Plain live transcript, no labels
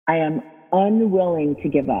I am unwilling to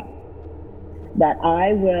give up, that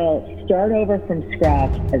I will start over from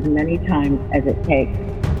scratch as many times as it takes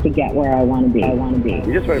to get where I want to be.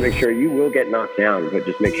 You just want to make sure you will get knocked down, but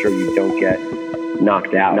just make sure you don't get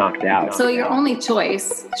knocked out. So your only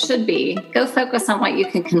choice should be go focus on what you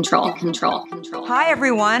can control. Hi,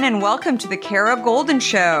 everyone, and welcome to the Kara Golden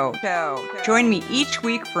Show. Join me each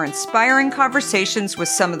week for inspiring conversations with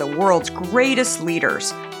some of the world's greatest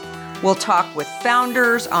leaders. We'll talk with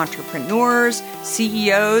founders, entrepreneurs,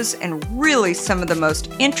 CEOs, and really some of the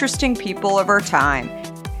most interesting people of our time.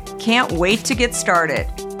 Can't wait to get started.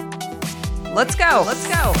 Let's go.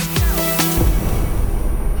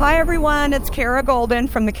 Hi, everyone. It's Kara Golden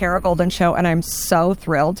from The Kara Golden Show, and I'm so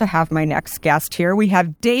thrilled to have my next guest here. We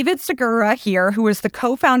have David Segura here, who is the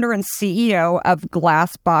co-founder and CEO of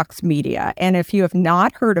Glassbox Media. And if you have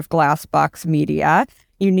not heard of Glassbox Media,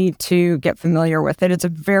 you need to get familiar with it. It's a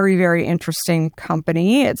very, very interesting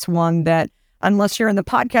company. It's one that, unless you're in the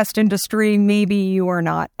podcast industry, maybe you are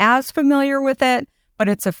not as familiar with it. But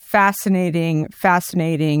it's a fascinating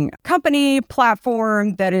company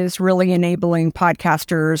platform that is really enabling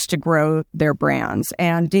podcasters to grow their brands.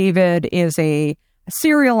 And David is a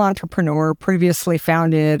serial entrepreneur, previously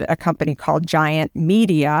founded a company called Giant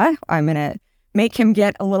Media. I'm going to make him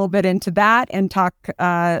get a little bit into that and talk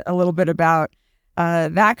a little bit about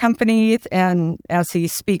that company. And as he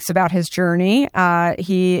speaks about his journey,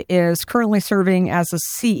 he is currently serving as a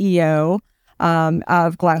CEO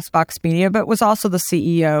of Glassbox Media, but was also the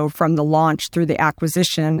CEO from the launch through the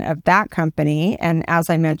acquisition of that company. And as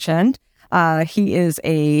I mentioned, he is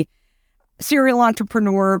a serial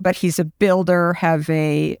entrepreneur, but he's a builder, have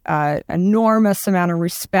a enormous amount of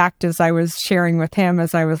respect, as I was sharing with him,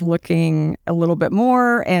 as I was looking a little bit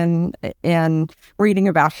more and reading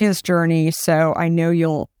about his journey. So I know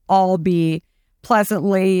you'll all be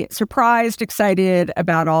pleasantly surprised, excited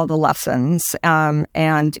about all the lessons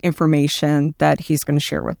and information that he's going to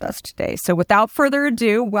share with us today. So without further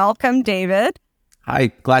ado, welcome, David. Hi,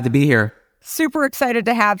 glad to be here. Super excited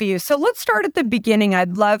to have you. So let's start at the beginning.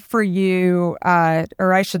 I'd love for you,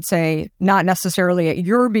 or I should say, not necessarily at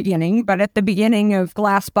your beginning, but at the beginning of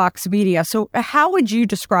Glassbox Media. So how would you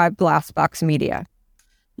describe Glassbox Media?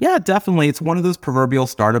 Yeah, definitely. It's one of those proverbial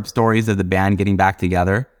startup stories of the band getting back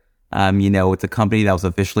together. It's a company that was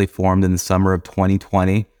officially formed in the summer of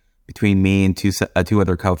 2020 between me and two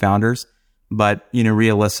other co-founders. But,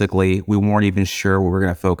 realistically, we weren't even sure what we were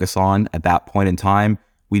going to focus on at that point in time.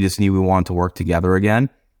 We just knew we wanted to work together again.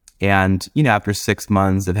 And, after 6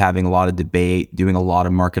 months of having a lot of debate, doing a lot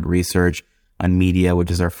of market research on media, which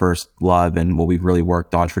is our first love and what we've really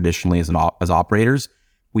worked on traditionally as operators,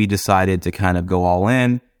 we decided to kind of go all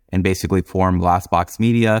in and basically form Glassbox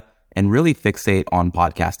Media and really fixate on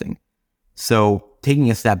podcasting. So taking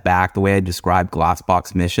a step back, the way I describe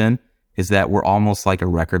Glassbox mission is that we're almost like a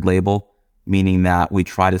record label, meaning that we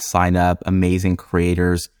try to sign up amazing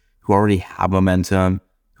creators who already have momentum,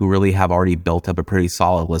 who really have already built up a pretty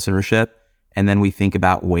solid listenership. And then we think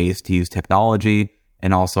about ways to use technology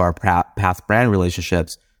and also our past brand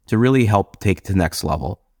relationships to really help take it to the next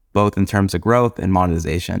level, both in terms of growth and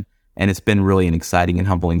monetization. And it's been really an exciting and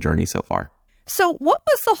humbling journey so far. So what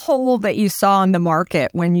was the hole that you saw in the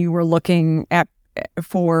market when you were looking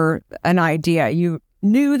for an idea? You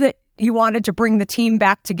knew that you wanted to bring the team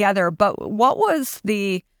back together, but what was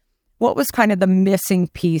kind of the missing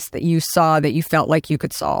piece that you saw that you felt like you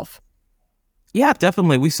could solve? Yeah,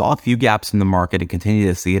 definitely. We saw a few gaps in the market and continue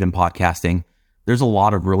to see it in podcasting. There's a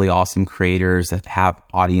lot of really awesome creators that have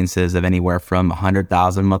audiences of anywhere from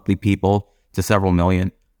 100,000 monthly people to several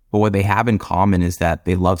million. But what they have in common is that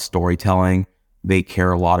they love storytelling. They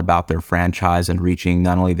care a lot about their franchise and reaching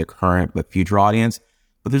not only the current but future audience,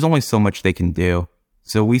 but there's only so much they can do.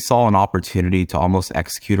 So we saw an opportunity to almost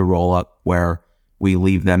execute a roll-up where we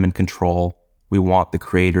leave them in control. We want the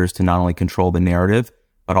creators to not only control the narrative,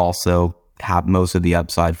 but also have most of the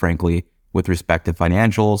upside, frankly, with respect to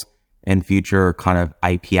financials and future kind of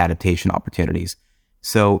IP adaptation opportunities.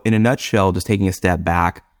 So in a nutshell, just taking a step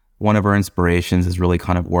back, one of our inspirations is really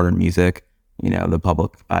kind of Warner Music, the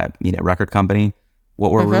public, record company.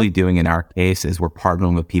 What we're really doing in our case is we're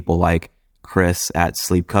partnering with people like Chris at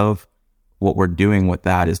Sleep Cove. What we're doing with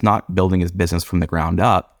that is not building his business from the ground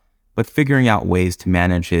up, but figuring out ways to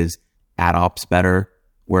manage his ad ops better,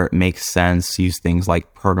 where it makes sense to use things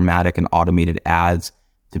like programmatic and automated ads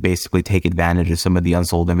to basically take advantage of some of the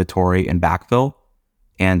unsold inventory and backfill.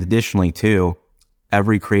 And additionally, too,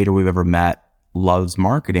 every creator we've ever met loves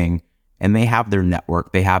marketing, and they have their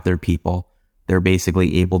network, they have their people. They're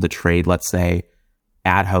basically able to trade, let's say,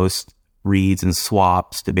 ad host reads and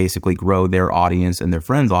swaps to basically grow their audience and their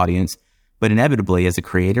friends' audience. But inevitably, as a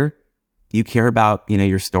creator, you care about,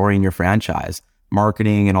 your story and your franchise.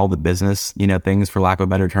 Marketing and all the business, things, for lack of a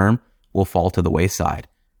better term, will fall to the wayside.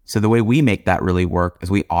 So the way we make that really work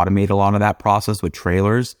is we automate a lot of that process with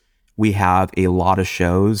trailers. We have a lot of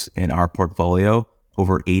shows in our portfolio,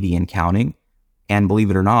 over 80 and counting. And believe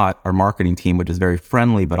it or not, our marketing team, which is very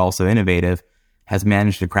friendly but also innovative, has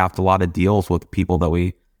managed to craft a lot of deals with people that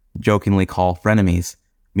we jokingly call frenemies,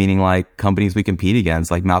 meaning like companies we compete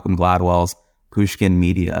against, like Malcolm Gladwell's Pushkin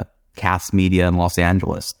Media, Cast Media in Los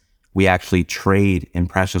Angeles. We actually trade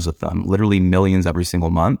impressions with them, literally millions every single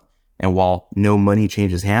month. And while no money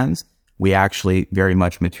changes hands, we actually very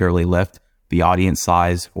much materially lift the audience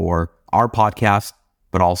size for our podcast,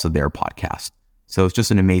 but also their podcast. So it's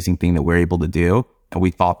just an amazing thing that we're able to do. And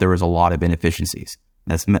we thought there was a lot of inefficiencies.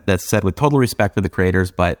 That's said with total respect for the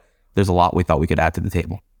creators, but there's a lot we thought we could add to the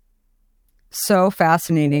table. So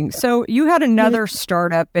fascinating. So you had another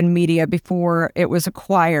startup in media before it was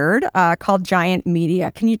acquired called Giant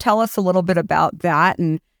Media. Can you tell us a little bit about that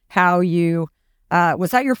and how you,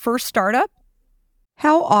 was that your first startup?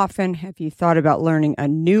 How often have you thought about learning a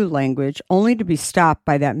new language only to be stopped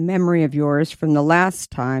by that memory of yours from the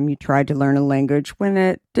last time you tried to learn a language when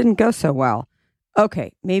it didn't go so well?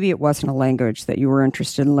 Okay, maybe it wasn't a language that you were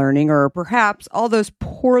interested in learning, or perhaps all those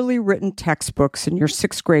poorly written textbooks in your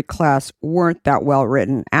 6th grade class weren't that well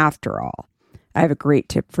written after all. I have a great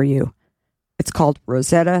tip for you. It's called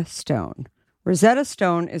Rosetta Stone. Rosetta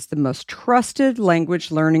Stone is the most trusted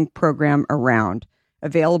language learning program around,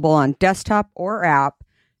 available on desktop or app,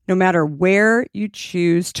 no matter where you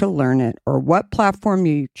choose to learn it or what platform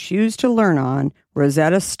you choose to learn on.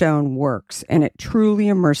 Rosetta Stone works, and it truly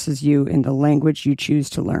immerses you in the language you choose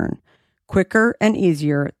to learn, quicker and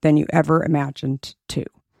easier than you ever imagined to.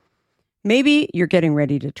 Maybe you're getting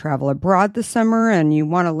ready to travel abroad this summer and you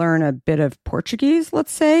want to learn a bit of Portuguese,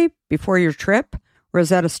 let's say, before your trip.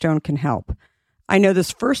 Rosetta Stone can help. I know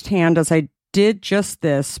this firsthand as I did just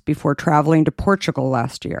this before traveling to Portugal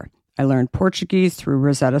last year. I learned Portuguese through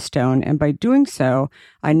Rosetta Stone, and by doing so,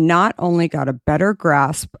 I not only got a better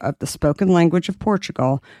grasp of the spoken language of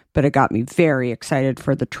Portugal, but it got me very excited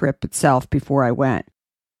for the trip itself before I went.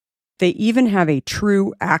 They even have a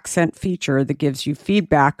true accent feature that gives you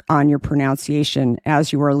feedback on your pronunciation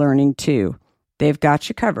as you are learning too. They've got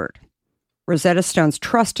you covered. Rosetta Stone's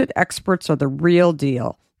trusted experts are the real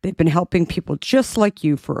deal. They've been helping people just like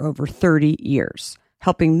you for over 30 years.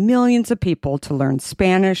 Helping millions of people to learn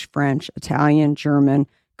Spanish, French, Italian, German,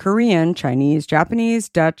 Korean, Chinese, Japanese,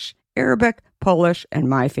 Dutch, Arabic, Polish, and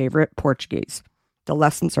my favorite, Portuguese. The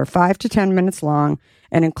lessons are 5 to 10 minutes long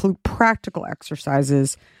and include practical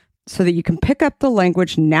exercises so that you can pick up the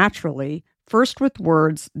language naturally, first with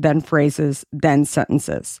words, then phrases, then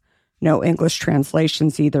sentences. No English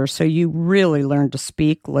translations either, so you really learn to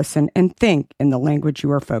speak, listen, and think in the language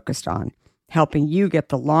you are focused on, helping you get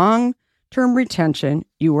the long-term retention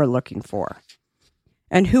you are looking for.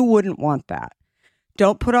 And who wouldn't want that?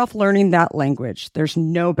 Don't put off learning that language. There's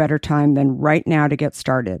no better time than right now to get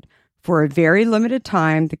started. For a very limited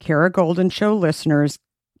time, the Kara Golden Show listeners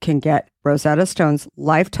can get Rosetta Stone's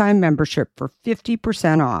lifetime membership for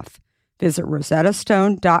 50% off. Visit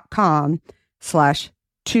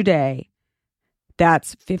rosettastone.com/today.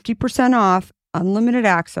 That's 50% off, unlimited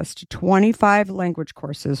access to 25 language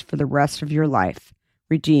courses for the rest of your life.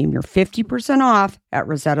 Redeem your 50% off at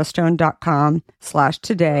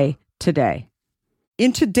rosettastone.com/today today.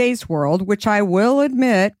 In today's world, which I will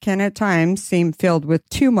admit can at times seem filled with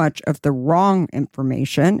too much of the wrong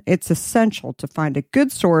information, it's essential to find a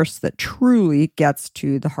good source that truly gets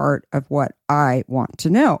to the heart of what I want to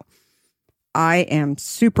know. I am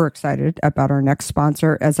super excited about our next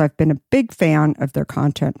sponsor, as I've been a big fan of their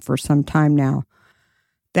content for some time now.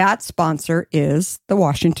 That sponsor is The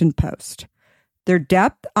Washington Post. Their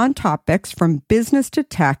depth on topics from business to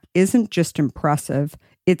tech isn't just impressive,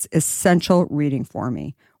 it's essential reading for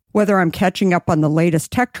me. Whether I'm catching up on the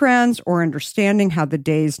latest tech trends or understanding how the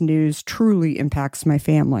day's news truly impacts my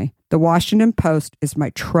family, The Washington Post is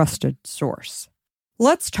my trusted source.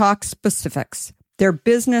 Let's talk specifics. Their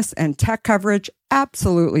business and tech coverage,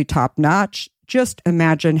 absolutely top-notch. Just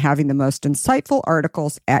imagine having the most insightful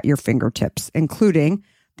articles at your fingertips, including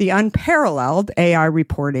the unparalleled AI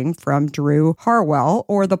reporting from Drew Harwell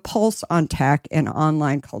or the pulse on tech and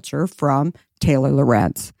online culture from Taylor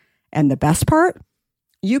Lorenz. And the best part?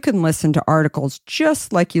 You can listen to articles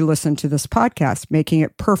just like you listen to this podcast, making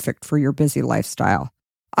it perfect for your busy lifestyle.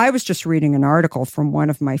 I was just reading an article from one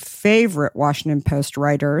of my favorite Washington Post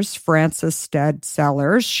writers, Frances Stead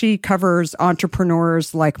Sellers. She covers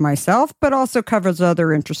entrepreneurs like myself, but also covers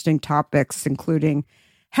other interesting topics, including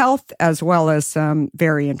health, as well as some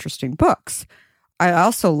very interesting books. I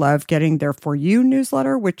also love getting their For You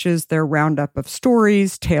newsletter, which is their roundup of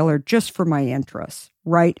stories tailored just for my interests,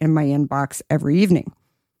 right in my inbox every evening.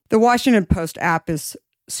 The Washington Post app is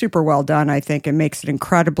super well done, I think. It makes it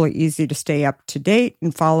incredibly easy to stay up to date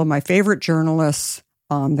and follow my favorite journalists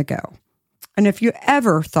on the go. And if you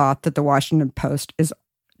ever thought that the Washington Post is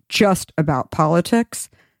just about politics,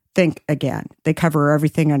 think again. They cover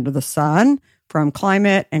everything under the sun, from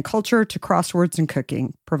climate and culture to crosswords and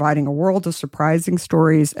cooking, providing a world of surprising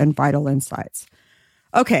stories and vital insights.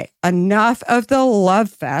 Okay, enough of the love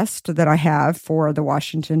fest that I have for the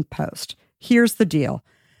Washington Post. Here's the deal.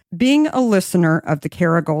 Being a listener of the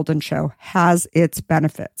Kara Golden Show has its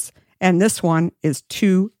benefits, and this one is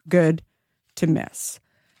too good to miss.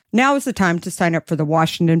 Now is the time to sign up for the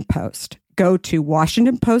Washington Post. Go to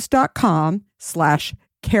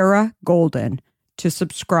washingtonpost.com/Kara Golden to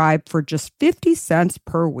subscribe for just 50 cents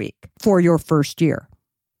per week for your first year.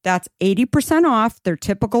 That's 80% off their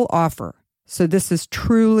typical offer. So this is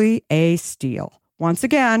truly a steal. Once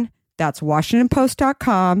again, that's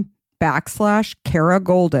washingtonpost.com/Kara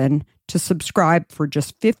Golden to subscribe for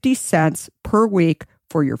just 50 cents per week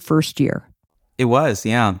for your first year. It was,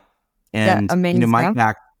 yeah. And, amazing. It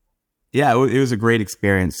was a great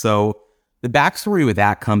experience. So the backstory with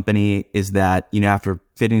that company is that, after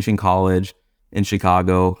finishing college in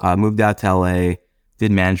Chicago, moved out to LA, did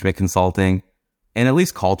management consulting, and at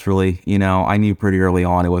least culturally, I knew pretty early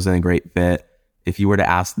on it wasn't a great fit. If you were to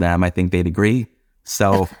ask them, I think they'd agree.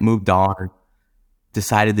 So moved on,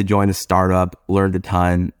 decided to join a startup, learned a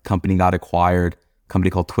ton, company got acquired, company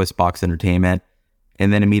called Twistbox Entertainment.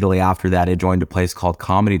 And then immediately after that, I joined a place called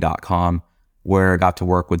comedy.com, where I got to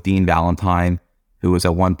work with Dean Valentine, who was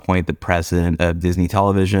at one point the president of Disney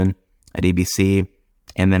Television at ABC.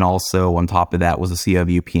 And then also on top of that was the CEO of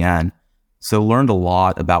UPN. So learned a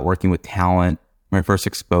lot about working with talent, my first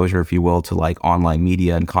exposure, if you will, to like online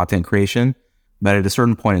media and content creation. But at a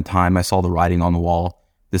certain point in time, I saw the writing on the wall,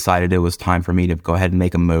 decided it was time for me to go ahead and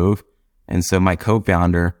make a move. And so my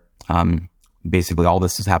co-founder, basically all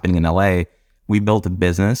this is happening in LA, we built a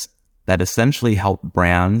business that essentially helped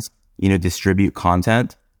brands, distribute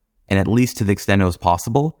content. And at least to the extent it was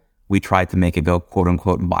possible, we tried to make it go quote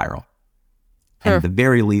unquote viral. And at the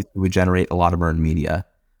very least, we would generate a lot of earned media.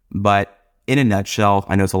 But in a nutshell,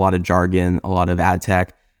 I know it's a lot of jargon, a lot of ad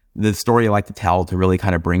tech. The story I like to tell to really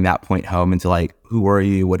kind of bring that point home into like, who were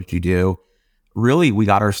you? What did you do? Really, we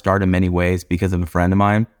got our start in many ways because of a friend of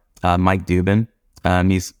mine, Mike Dubin.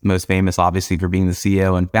 He's most famous, obviously, for being the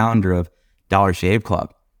CEO and founder of Dollar Shave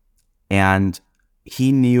Club. And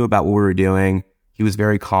he knew about what we were doing. He was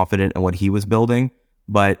very confident in what he was building.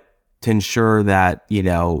 But to ensure that,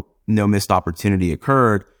 no missed opportunity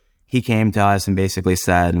occurred, he came to us and basically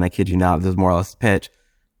said, and I kid you not, this is more or less the pitch,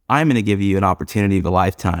 I'm going to give you an opportunity of a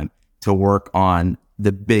lifetime to work on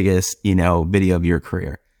the biggest, video of your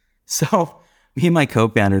career. So me and my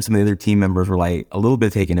co-founder and some of the other team members were like a little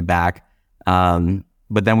bit taken aback. But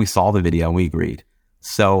then we saw the video and we agreed.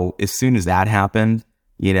 So as soon as that happened,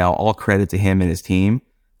 all credit to him and his team.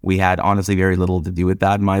 We had honestly very little to do with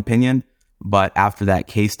that, in my opinion. But after that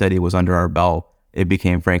case study was under our belt, it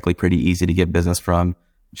became, frankly, pretty easy to get business from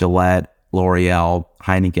Gillette, L'Oreal,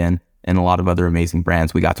 Heineken, and a lot of other amazing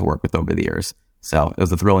brands we got to work with over the years. So it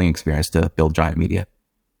was a thrilling experience to build Giant Media.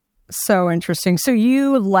 So interesting. So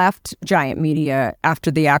you left Giant Media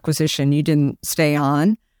after the acquisition. You didn't stay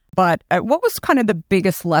on. But what was kind of the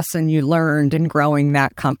biggest lesson you learned in growing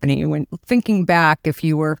that company? When thinking back, if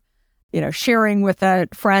you were, sharing with a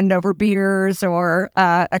friend over beers or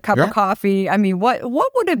a cup of coffee, I mean, what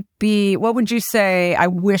would it be? What would you say? I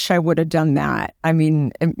wish I would have done that. I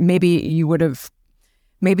mean, maybe it would have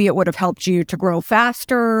helped you to grow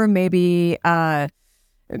faster. Maybe you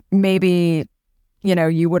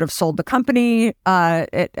would have sold the company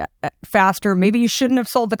faster. Maybe you shouldn't have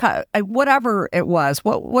sold whatever it was.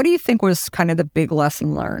 What do you think was kind of the big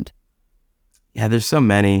lesson learned? Yeah, there's so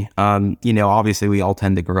many. Obviously we all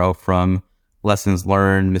tend to grow from lessons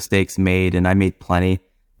learned, mistakes made, and I made plenty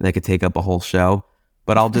that could take up a whole show.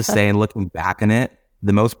 But I'll just say, looking back on it,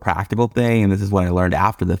 the most practical thing, and this is what I learned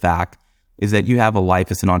after the fact, is that you have a life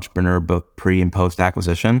as an entrepreneur, both pre and post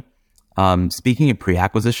acquisition. Speaking of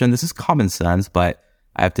pre-acquisition, this is common sense, but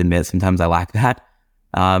I have to admit, sometimes I lack that.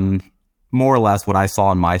 More or less what I saw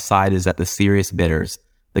on my side is that the serious bidders,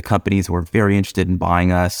 the companies who were very interested in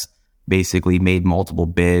buying us, basically made multiple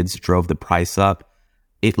bids, drove the price up.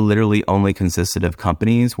 It literally only consisted of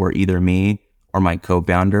companies where either me or my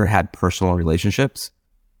co-founder had personal relationships.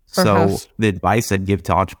 So the advice I'd give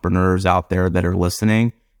to entrepreneurs out there that are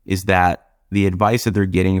listening is that the advice that they're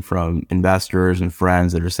getting from investors and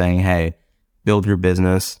friends that are saying, hey, build your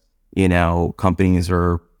business, companies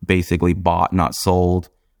are basically bought, not sold.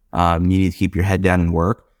 You need to keep your head down and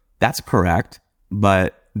work. That's correct.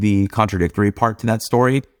 But the contradictory part to that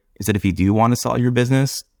story is that if you do want to sell your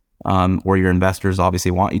business, or your investors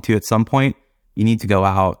obviously want you to at some point, you need to go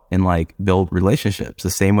out and build relationships the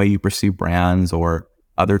same way you pursue brands or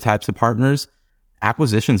other types of partners.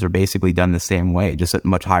 Acquisitions are basically done the same way, just at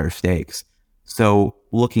much higher stakes. So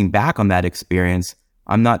looking back on that experience,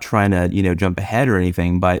 I'm not trying to, jump ahead or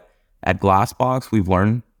anything, but at Glassbox, we've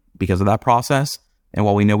learned because of that process. And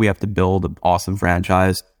while we know we have to build an awesome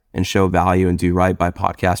franchise and show value and do right by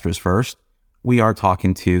podcasters first, we are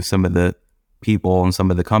talking to some of the people and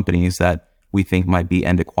some of the companies that we think might be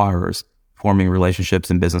end acquirers, forming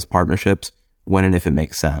relationships and business partnerships when and if it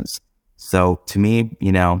makes sense. So to me,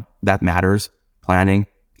 that matters. Planning,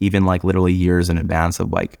 even literally years in advance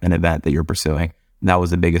of an event that you're pursuing. That was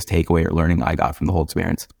the biggest takeaway or learning I got from the whole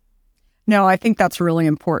experience. No, I think that's really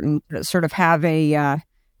important. Sort of have a,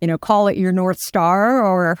 call it your North Star,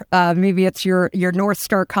 or maybe it's your North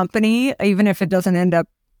Star company, even if it doesn't end up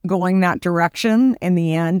going that direction in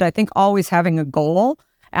the end. I think always having a goal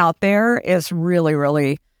out there is really,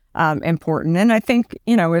 really important. And I think,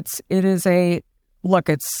 it's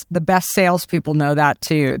the best salespeople know that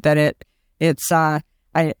too, that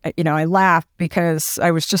I laugh because I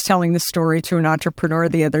was just telling this story to an entrepreneur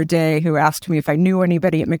the other day who asked me if I knew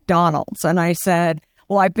anybody at McDonald's. And I said,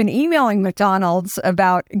 well, I've been emailing McDonald's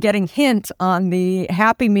about getting hint on the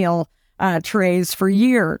Happy Meal trays for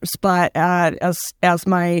years. But as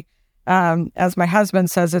my husband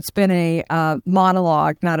says, it's been a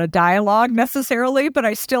monologue, not a dialogue necessarily, but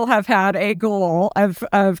I still have had a goal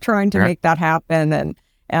of trying to make that happen.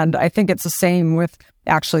 And I think it's the same with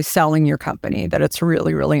actually selling your company, that it's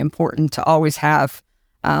really, really important to always have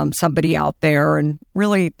somebody out there. And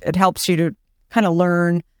really, it helps you to kind of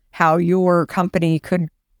learn how your company could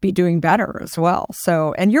be doing better as well.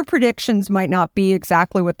 So, and your predictions might not be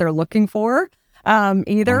exactly what they're looking for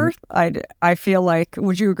either. I feel like,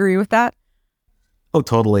 would you agree with that? Oh,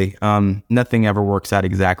 totally. Nothing ever works out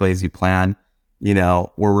exactly as you plan.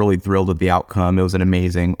 We're really thrilled with the outcome. It was an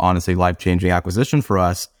amazing, honestly, life-changing acquisition for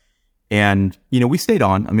us. And, we stayed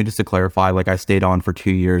on. I mean, just to clarify, I stayed on for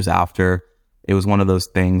 2 years after. It was one of those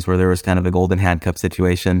things where there was kind of a golden handcuff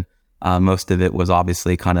situation. Most of it was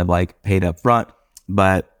obviously kind of paid up front,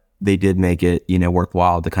 but they did make it,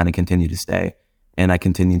 worthwhile to kind of continue to stay. And I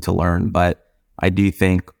continued to learn. But I do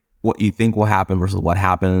think what you think will happen versus what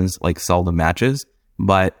happens, seldom matches.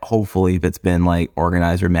 But hopefully if it's been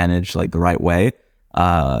organized or managed the right way,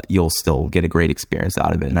 you'll still get a great experience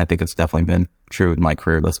out of it. And I think it's definitely been true in my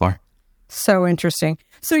career thus far. So interesting.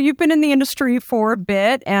 So you've been in the industry for a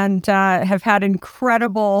bit and have had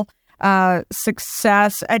incredible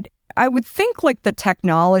success. I would think the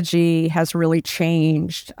technology has really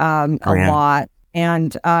changed a lot.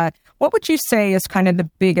 And what would you say is kind of the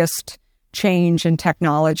biggest change in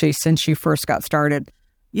technology since you first got started?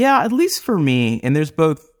 Yeah, at least for me, and there's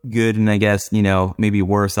both good and I guess, maybe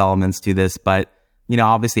worse elements to this, but,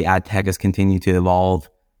 obviously ad tech has continued to evolve.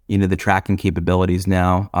 The tracking capabilities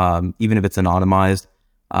now, even if it's anonymized,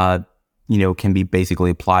 can be basically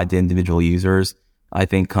applied to individual users. I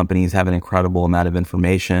think companies have an incredible amount of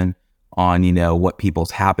information on, what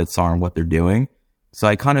people's habits are and what they're doing. So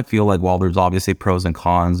I kind of feel while there's obviously pros and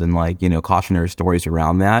cons and cautionary stories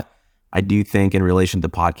around that, I do think in relation to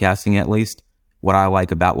podcasting, at least, what I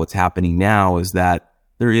like about what's happening now is that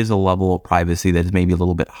there is a level of privacy that is maybe a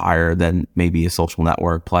little bit higher than maybe a social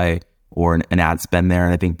network play or an ad spend there.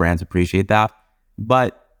 And I think brands appreciate that.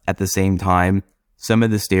 But at the same time, some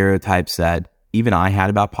of the stereotypes that even I had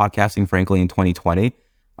about podcasting, frankly, in 2020,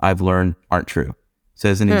 I've learned aren't true. So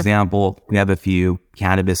as an example, we have a few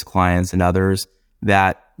cannabis clients and others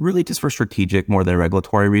that really just for strategic more than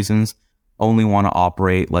regulatory reasons only want to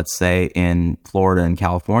operate, let's say, in Florida and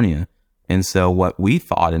California. And so what we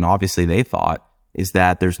thought, and obviously they thought, is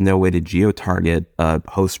that there's no way to geo-target a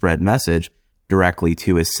host-read message directly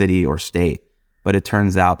to a city or state. But it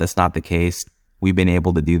turns out that's not the case. We've been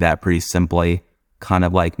able to do that pretty simply, kind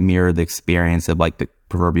of mirror the experience of the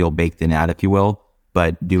proverbial baked-in ad, if you will,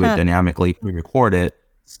 but do it dynamically, re-record it,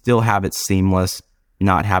 still have it seamless,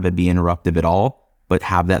 not have it be interruptive at all, but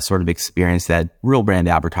have that sort of experience that real brand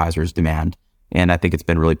advertisers demand. And I think it's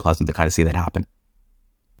been really pleasant to kind of see that happen.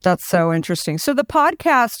 That's so interesting. So the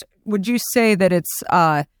podcast, would you say that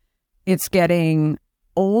it's getting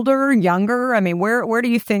older, younger? I mean, where do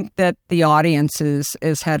you think that the audience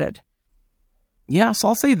is headed? Yeah, so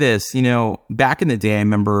I'll say this, back in the day, I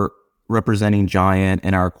remember representing Giant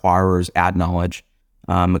and our acquirers, Ad Knowledge.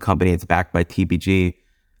 a company that's backed by TPG.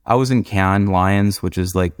 I was in Cannes Lions, which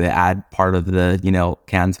is like the ad part of the,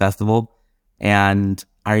 Cannes Festival. And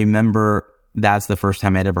I remember that's the first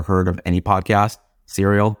time I'd ever heard of any podcast,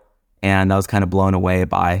 Serial. And I was kind of blown away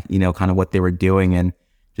by, kind of what they were doing and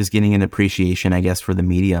just getting an appreciation, I guess, for the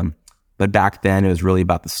medium. But back then it was really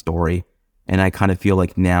about the story. And I kind of feel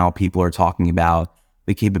like now people are talking about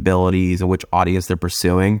the capabilities of which audience they're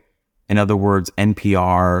pursuing. In other words,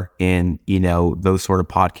 NPR and, those sort of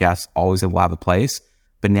podcasts always will have a place.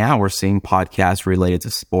 But now we're seeing podcasts related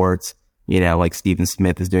to sports, like Stephen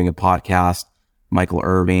Smith is doing a podcast, Michael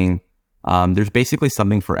Irving. There's basically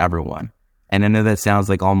something for everyone. And I know that sounds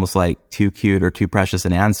like almost like too cute or too precious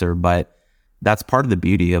an answer, but that's part of the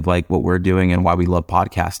beauty of like what we're doing and why we love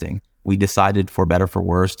podcasting. We decided, for better for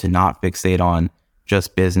worse, to not fixate on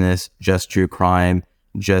just business, just true crime,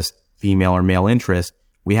 just female or male interest.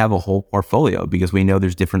 We have a whole portfolio because we know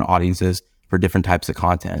there's different audiences for different types of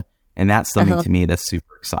content. And that's something to me that's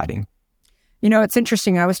super exciting. It's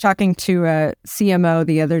interesting. I was talking to a CMO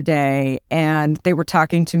the other day, and they were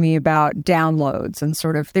talking to me about downloads and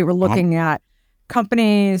sort of, they were looking at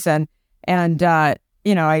companies and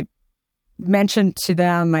I mentioned to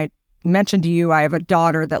them, I mentioned to you, I have a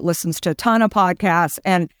daughter that listens to a ton of podcasts,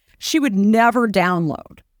 and she would never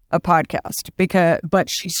download a podcast but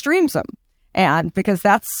she streams them. And because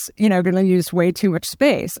that's, going to use way too much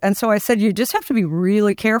space. And so I said, you just have to be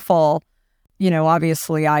really careful,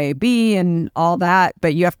 obviously IAB and all that,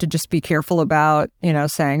 but you have to just be careful about,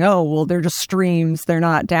 saying, oh, well, they're just streams, they're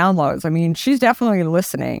not downloads. I mean, she's definitely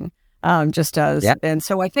listening, just as. Yep. And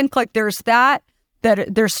so I think like there's that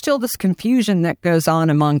there's still this confusion that goes on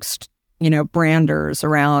amongst, branders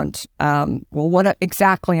around, well, what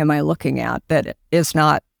exactly am I looking at that is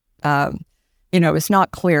not, is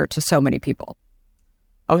not clear to so many people.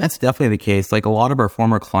 Oh, that's definitely the case. Like a lot of our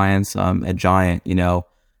former clients at Giant,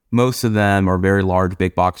 most of them are very large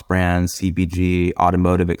big box brands, CPG,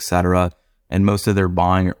 automotive, etc. And most of their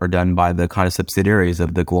buying are done by the kind of subsidiaries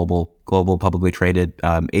of the global publicly traded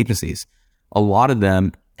agencies. A lot of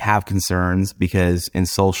them have concerns because in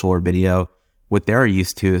social or video, what they're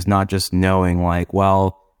used to is not just knowing like,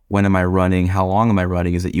 well, when am I running? How long am I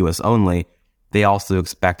running? Is it US only? They also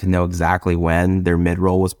expect to know exactly when their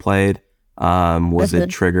mid-roll was played. Was it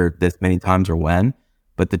triggered this many times or when?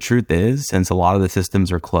 But the truth is, since a lot of the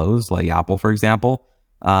systems are closed, like Apple, for example,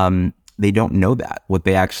 they don't know that. What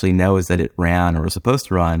they actually know is that it ran or was supposed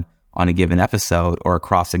to run on a given episode or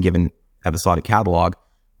across a given episodic catalog,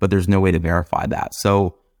 but there's no way to verify that.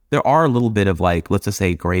 So there are a little bit of like, let's just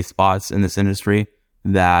say gray spots in this industry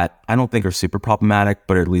that I don't think are super problematic,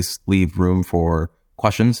 but at least leave room for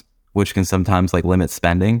questions, which can sometimes like limit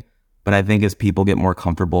spending. But I think as people get more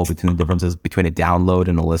comfortable between the differences between a download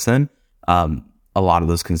and a listen, a lot of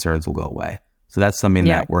those concerns will go away. So that's something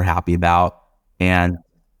that we're happy about. And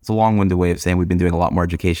it's a long-winded way of saying we've been doing a lot more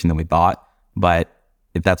education than we thought. But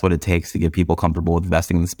if that's what it takes to get people comfortable with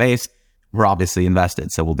investing in the space, we're obviously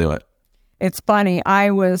invested, so we'll do it. It's funny. I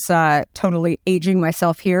was totally aging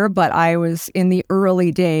myself here, but I was in the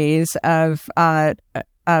early days of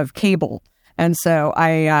cable. And so I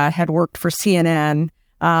had worked for CNN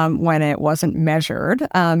when it wasn't measured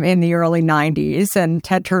in the early 90s, and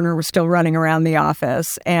Ted Turner was still running around the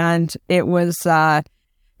office. And it was,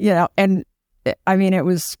 and I mean,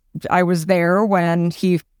 I was there when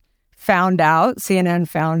CNN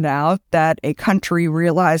found out that a country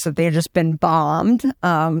realized that they had just been bombed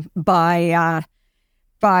by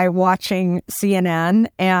watching CNN.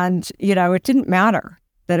 And, it didn't matter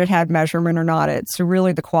that it had measurement or not. It's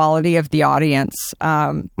really the quality of the audience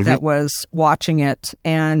that was watching it.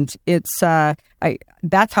 And it's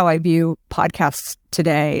that's how I view podcasts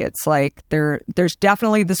today. It's like there's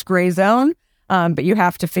definitely this gray zone, but you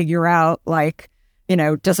have to figure out like,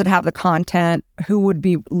 does it have the content? Who would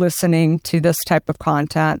be listening to this type of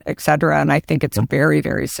content, et cetera? And I think it's very,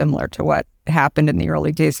 very similar to what happened in the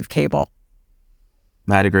early days of cable.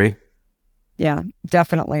 I'd agree. Yeah,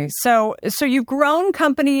 definitely. So you've grown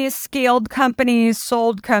companies, scaled companies,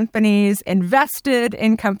 sold companies, invested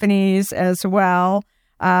in companies as well.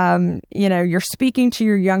 You're speaking to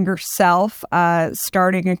your younger self,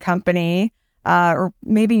 starting a company, or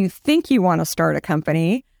maybe you think you want to start a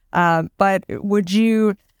company. But would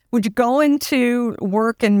you go into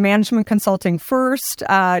work in management consulting first,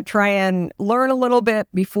 try and learn a little bit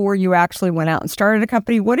before you actually went out and started a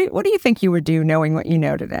company? What do you think you would do knowing what you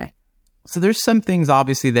know today? So there's some things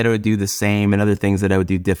obviously that I would do the same and other things that I would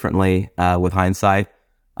do differently with hindsight.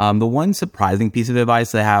 The one surprising piece of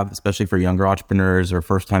advice I have, especially for younger entrepreneurs or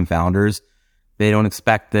first-time founders, they don't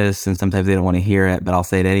expect this and sometimes they don't want to hear it, but I'll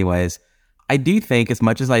say it anyways. I do think, as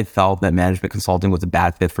much as I felt that management consulting was a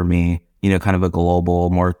bad fit for me, kind of a global,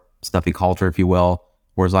 more stuffy culture, if you will,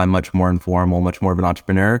 whereas I'm much more informal, much more of an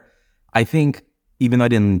entrepreneur. I think even though I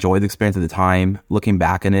didn't enjoy the experience at the time, looking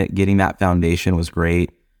back on it, getting that foundation was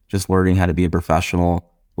great. Just learning how to be a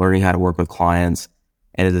professional, learning how to work with clients.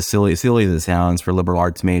 And as silly as it sounds for a liberal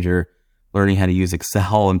arts major, learning how to use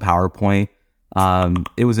Excel and PowerPoint,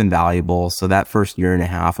 it was invaluable. So that first year and a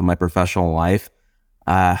half of my professional life,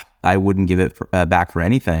 I wouldn't give it back for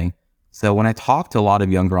anything. So when I talk to a lot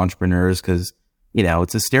of younger entrepreneurs, because,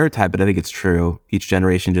 it's a stereotype, but I think it's true. Each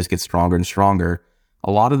generation just gets stronger and stronger.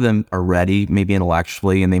 A lot of them are ready, maybe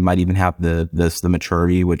intellectually, and they might even have the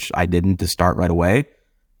maturity, which I didn't, to start right away.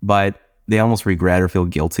 But they almost regret or feel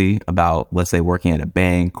guilty about, let's say, working at a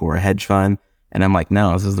bank or a hedge fund. And I'm like,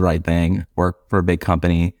 no, this is the right thing. Work for a big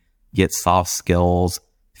company, get soft skills,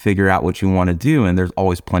 figure out what you want to do, and there's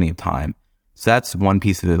always plenty of time. So that's one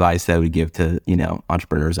piece of advice that I would give to,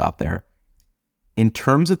 entrepreneurs out there. In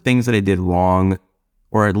terms of things that I did wrong,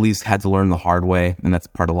 or at least had to learn the hard way, and that's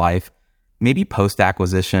part of life, maybe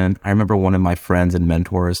post-acquisition. I remember one of my friends and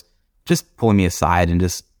mentors just pulling me aside and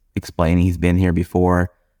just explaining, he's been here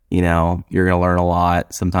before, you're going to learn a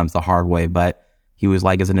lot, sometimes the hard way, but he was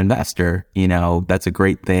like, as an investor, that's a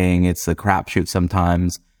great thing. It's a crapshoot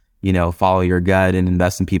sometimes, follow your gut and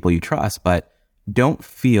invest in people you trust, but don't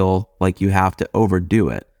feel like you have to overdo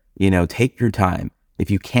it. Take your time. If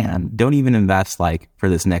you can, don't even invest for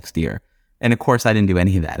this next year. And of course, I didn't do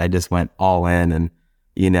any of that. I just went all in and,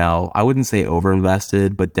 I wouldn't say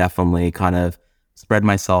overinvested, but definitely kind of spread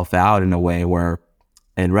myself out in a way where,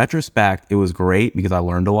 in retrospect, it was great because I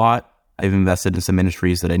learned a lot. I've invested in some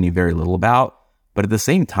industries that I knew very little about, but at the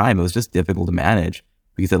same time, it was just difficult to manage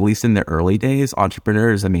because, at least in the early days,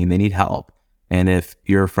 entrepreneurs, they need help. And if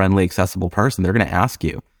you're a friendly, accessible person, they're going to ask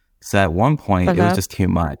you. So at one point, it was just too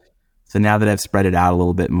much. So now that I've spread it out a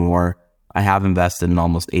little bit more, I have invested in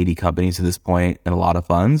almost 80 companies at this point and a lot of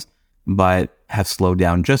funds, but have slowed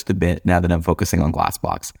down just a bit now that I'm focusing on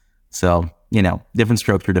Glassbox. So, different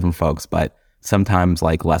strokes for different folks, but sometimes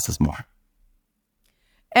less is more.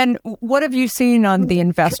 And what have you seen on the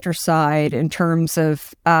investor side in terms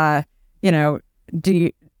of, I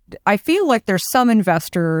feel like there's some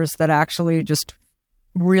investors that actually just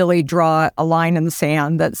really draw a line in the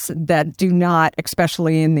sand that do not,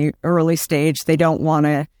 especially in the early stage, they don't want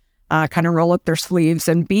to kind of roll up their sleeves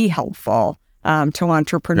and be helpful to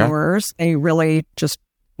entrepreneurs. Yeah. They really just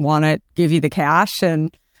want to give you the cash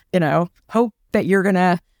and, hope that you're going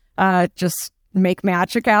to just make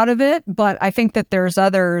magic out of it. But I think that there's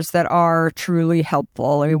others that are truly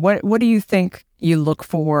helpful. What do you think you look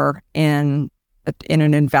for in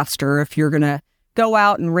an investor if you're going to go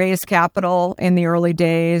out and raise capital in the early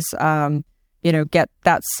days, get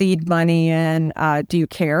that seed money in? Do you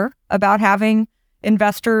care about having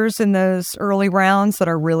investors in those early rounds that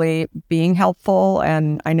are really being helpful?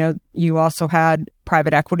 And I know you also had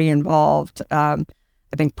private equity involved.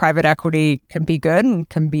 I think private equity can be good and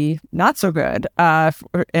can be not so good, or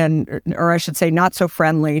I should say not so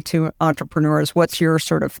friendly to entrepreneurs. What's your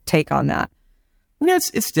sort of take on that?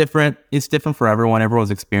 It's different. It's different for everyone.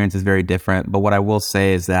 Everyone's experience is very different. But what I will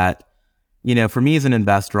say is that, for me as an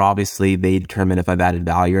investor, obviously they determine if I've added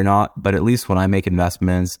value or not. But at least when I make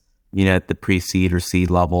investments, at the pre-seed or seed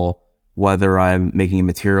level, whether I'm making a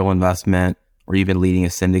material investment or even leading a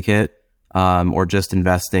syndicate, or just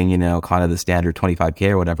investing, kind of the standard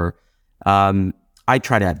 25K or whatever, I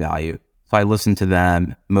try to add value. So I listen to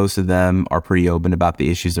them. Most of them are pretty open about the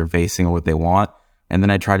issues they're facing or what they want. And then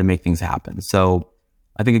I try to make things happen. So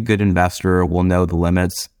I think a good investor will know the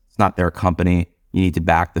limits. It's not their company. You need to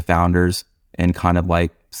back the founders and kind of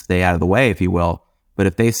stay out of the way, if you will. But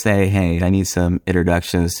if they say, hey, I need some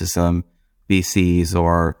introductions to some VCs,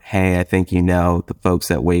 or hey, I think the folks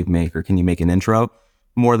at Wavemaker, can you make an intro?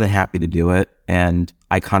 More than happy to do it. And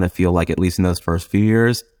I kind of feel like, at least in those first few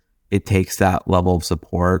years, it takes that level of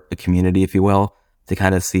support, a community, if you will, to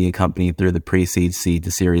kind of see a company through the pre-seed, seed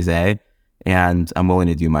to Series A. And I'm willing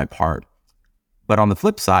to do my part. But on the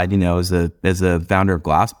flip side, as a founder of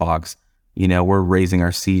Glassbox, we're raising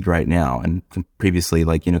our seed right now, and previously,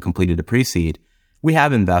 completed a pre-seed. We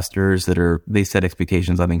have investors they set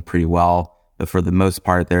expectations, I think, pretty well, but for the most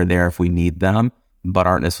part, they're there if we need them, but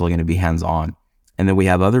aren't necessarily going to be hands-on. And then we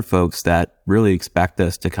have other folks that really expect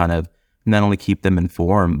us to kind of not only keep them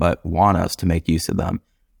informed, but want us to make use of them.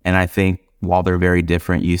 And I think while they're very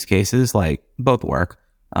different use cases, both work.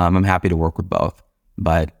 I'm happy to work with both.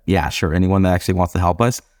 But yeah, sure. Anyone that actually wants to help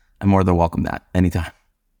us, I'm more than welcome that anytime.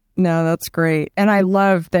 No, that's great. And I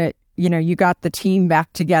love that, you got the team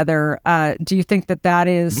back together. Do you think that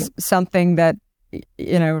is something that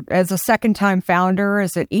as a second-time founder,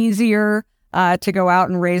 is it easier to go out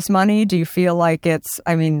and raise money? Do you feel like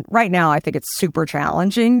right now, I think it's super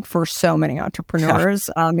challenging for so many entrepreneurs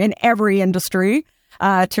in every industry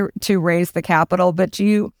to raise the capital. But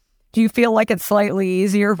do you feel like it's slightly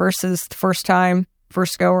easier versus the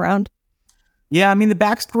first go around? Yeah, the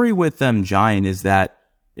backstory with Giant is that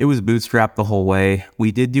it was bootstrapped the whole way.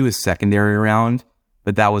 We did do a secondary round,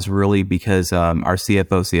 but that was really because our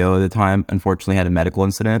CFO, COO at the time, unfortunately had a medical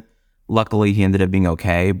incident. Luckily, he ended up being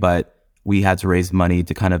okay, but we had to raise money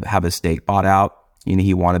to kind of have a stake bought out.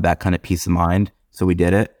 He wanted that kind of peace of mind, so we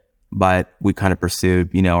did it. But we kind of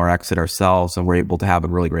pursued, our exit ourselves, and we're able to have a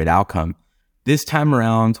really great outcome. This time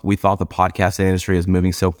around, we thought the podcast industry is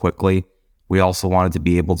moving so quickly. We also wanted to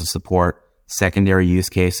be able to support secondary use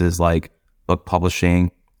cases like book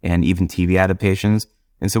publishing and even TV adaptations.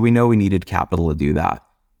 And so we know we needed capital to do that.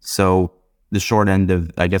 So the short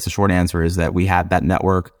answer is that we had that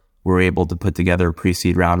network. We were able to put together a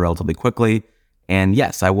pre-seed round relatively quickly. And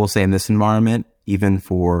yes, I will say in this environment, even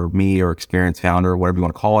for me or experienced founder, whatever you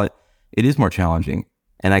want to call it, it is more challenging.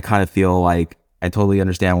 And I kind of feel like I totally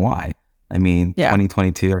understand why.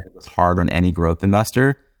 2022 was hard on any growth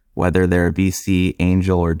investor, whether they're a VC,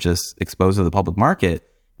 angel, or just exposed to the public market.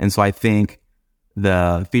 And so I think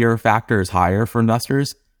the fear factor is higher for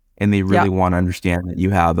investors, and they really want to understand that you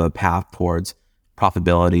have a path towards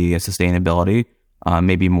profitability and sustainability,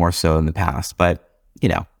 maybe more so in the past. But,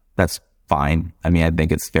 that's fine. I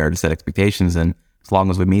think it's fair to set expectations, and as long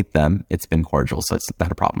as we meet them, it's been cordial, so it's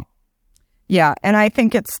not a problem. Yeah, and I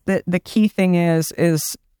think it's the key thing is as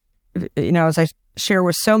I share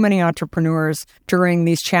with so many entrepreneurs during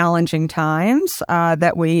these challenging times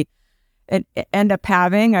that we end up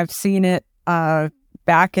having. I've seen it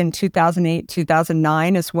back in 2008,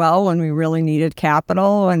 2009 as well, when we really needed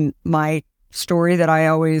capital. And my story that I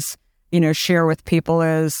always, share with people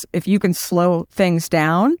is if you can slow things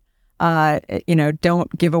down,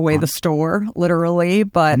 don't give away the store literally,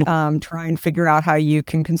 but try and figure out how you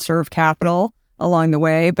can conserve capital along the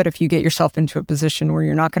way. But if you get yourself into a position where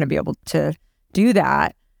you're not going to be able to do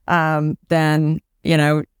that, then,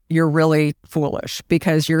 you're really foolish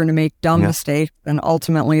because you're going to make dumb mistakes. And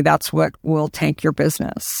ultimately, that's what will tank your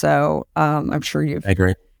business. So I'm sure you've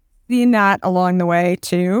seen that along the way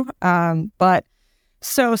too. But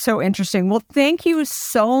so interesting. Well, thank you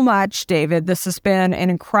so much, David. This has been an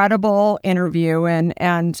incredible interview. And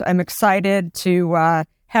I'm excited to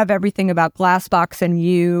have everything about Glassbox and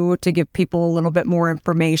you to give people a little bit more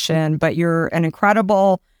information. But you're an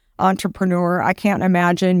incredible entrepreneur. I can't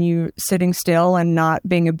imagine you sitting still and not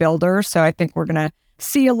being a builder. So I think we're going to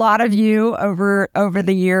see a lot of you over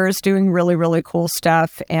the years doing really, really cool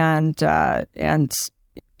stuff. And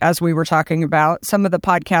as we were talking about, some of the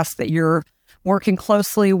podcasts that you're working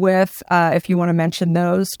closely with, if you want to mention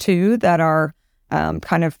those too, that are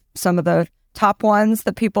kind of some of the top ones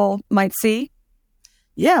that people might see.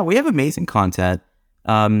 Yeah, we have amazing content.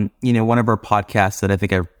 One of our podcasts that I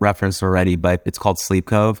think I referenced already, but it's called Sleep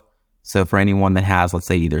Cove. So for anyone that has, let's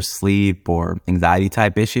say, either sleep or anxiety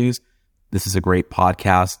type issues, this is a great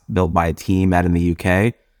podcast built by a team out in the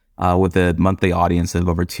UK with a monthly audience of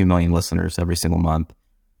over 2 million listeners every single month.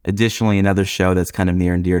 Additionally, another show that's kind of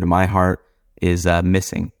near and dear to my heart is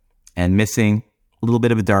Missing. And Missing, a little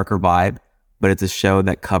bit of a darker vibe, but it's a show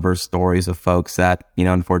that covers stories of folks that,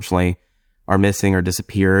 unfortunately are missing or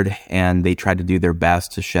disappeared, and they try to do their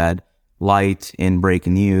best to shed light in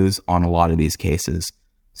breaking news on a lot of these cases.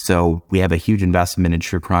 So we have a huge investment in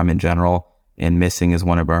true crime in general, and Missing is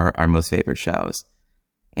one of our most favorite shows.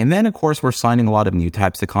 And then, of course, we're signing a lot of new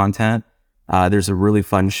types of content. There's a really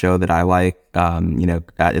fun show that I like.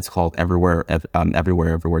 It's called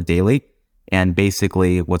Everywhere Daily. And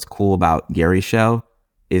basically what's cool about Gary's show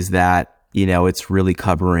is that, it's really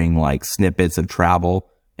covering like snippets of travel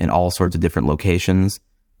in all sorts of different locations,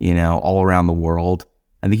 all around the world.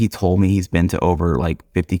 I think he told me he's been to over like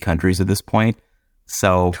 50 countries at this point.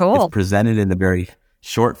 So cool. It's presented in a very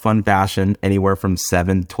short, fun fashion, anywhere from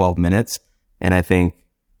 7 to 12 minutes. And I think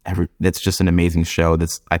it's just an amazing show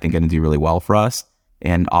that's, I think, going to do really well for us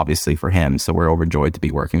and obviously for him. So we're overjoyed to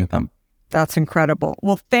be working with him. That's incredible.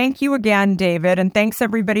 Well, thank you again, David. And thanks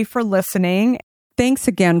everybody for listening. Thanks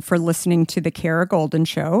again for listening to The Kara Goldin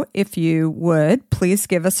Show. If you would, please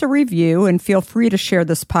give us a review and feel free to share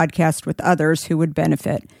this podcast with others who would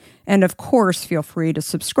benefit. And of course, feel free to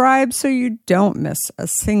subscribe so you don't miss a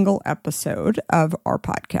single episode of our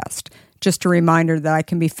podcast. Just a reminder that I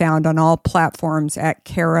can be found on all platforms at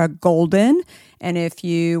Kara Goldin. And if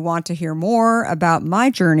you want to hear more about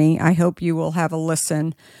my journey, I hope you will have a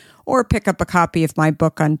listen or pick up a copy of my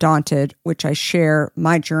book, Undaunted, which I share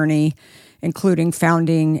my journey including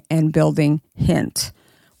founding and building Hint.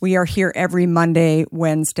 We are here every Monday,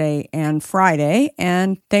 Wednesday, and Friday.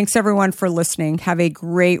 And thanks everyone for listening. Have a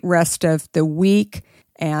great rest of the week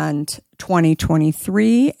and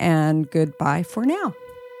 2023, and goodbye for now.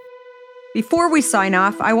 Before we sign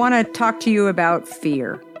off, I want to talk to you about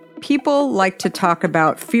fear. People like to talk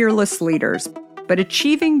about fearless leaders, but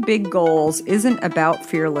achieving big goals isn't about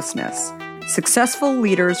fearlessness. Successful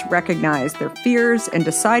leaders recognize their fears and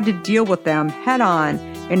decide to deal with them head on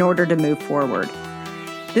in order to move forward.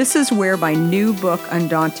 This is where my new book,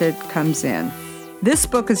 Undaunted, comes in. This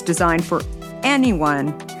book is designed for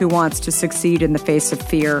anyone who wants to succeed in the face of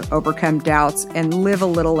fear, overcome doubts, and live a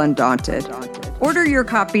little undaunted. Order your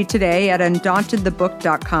copy today at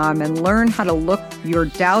undauntedthebook.com and learn how to look your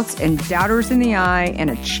doubts and doubters in the eye and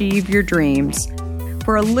achieve your dreams.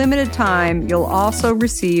 For a limited time, you'll also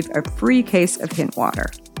receive a free case of Hint water.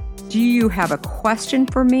 Do you have a question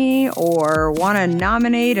for me or want to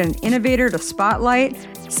nominate an innovator to spotlight?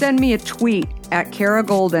 Send me a tweet at Kara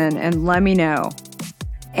Golden and let me know.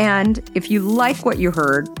 And if you like what you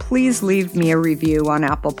heard, please leave me a review on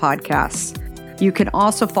Apple Podcasts. You can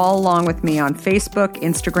also follow along with me on Facebook,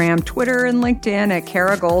 Instagram, Twitter, and LinkedIn at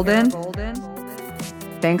Kara Golden.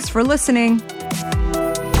 Thanks for listening.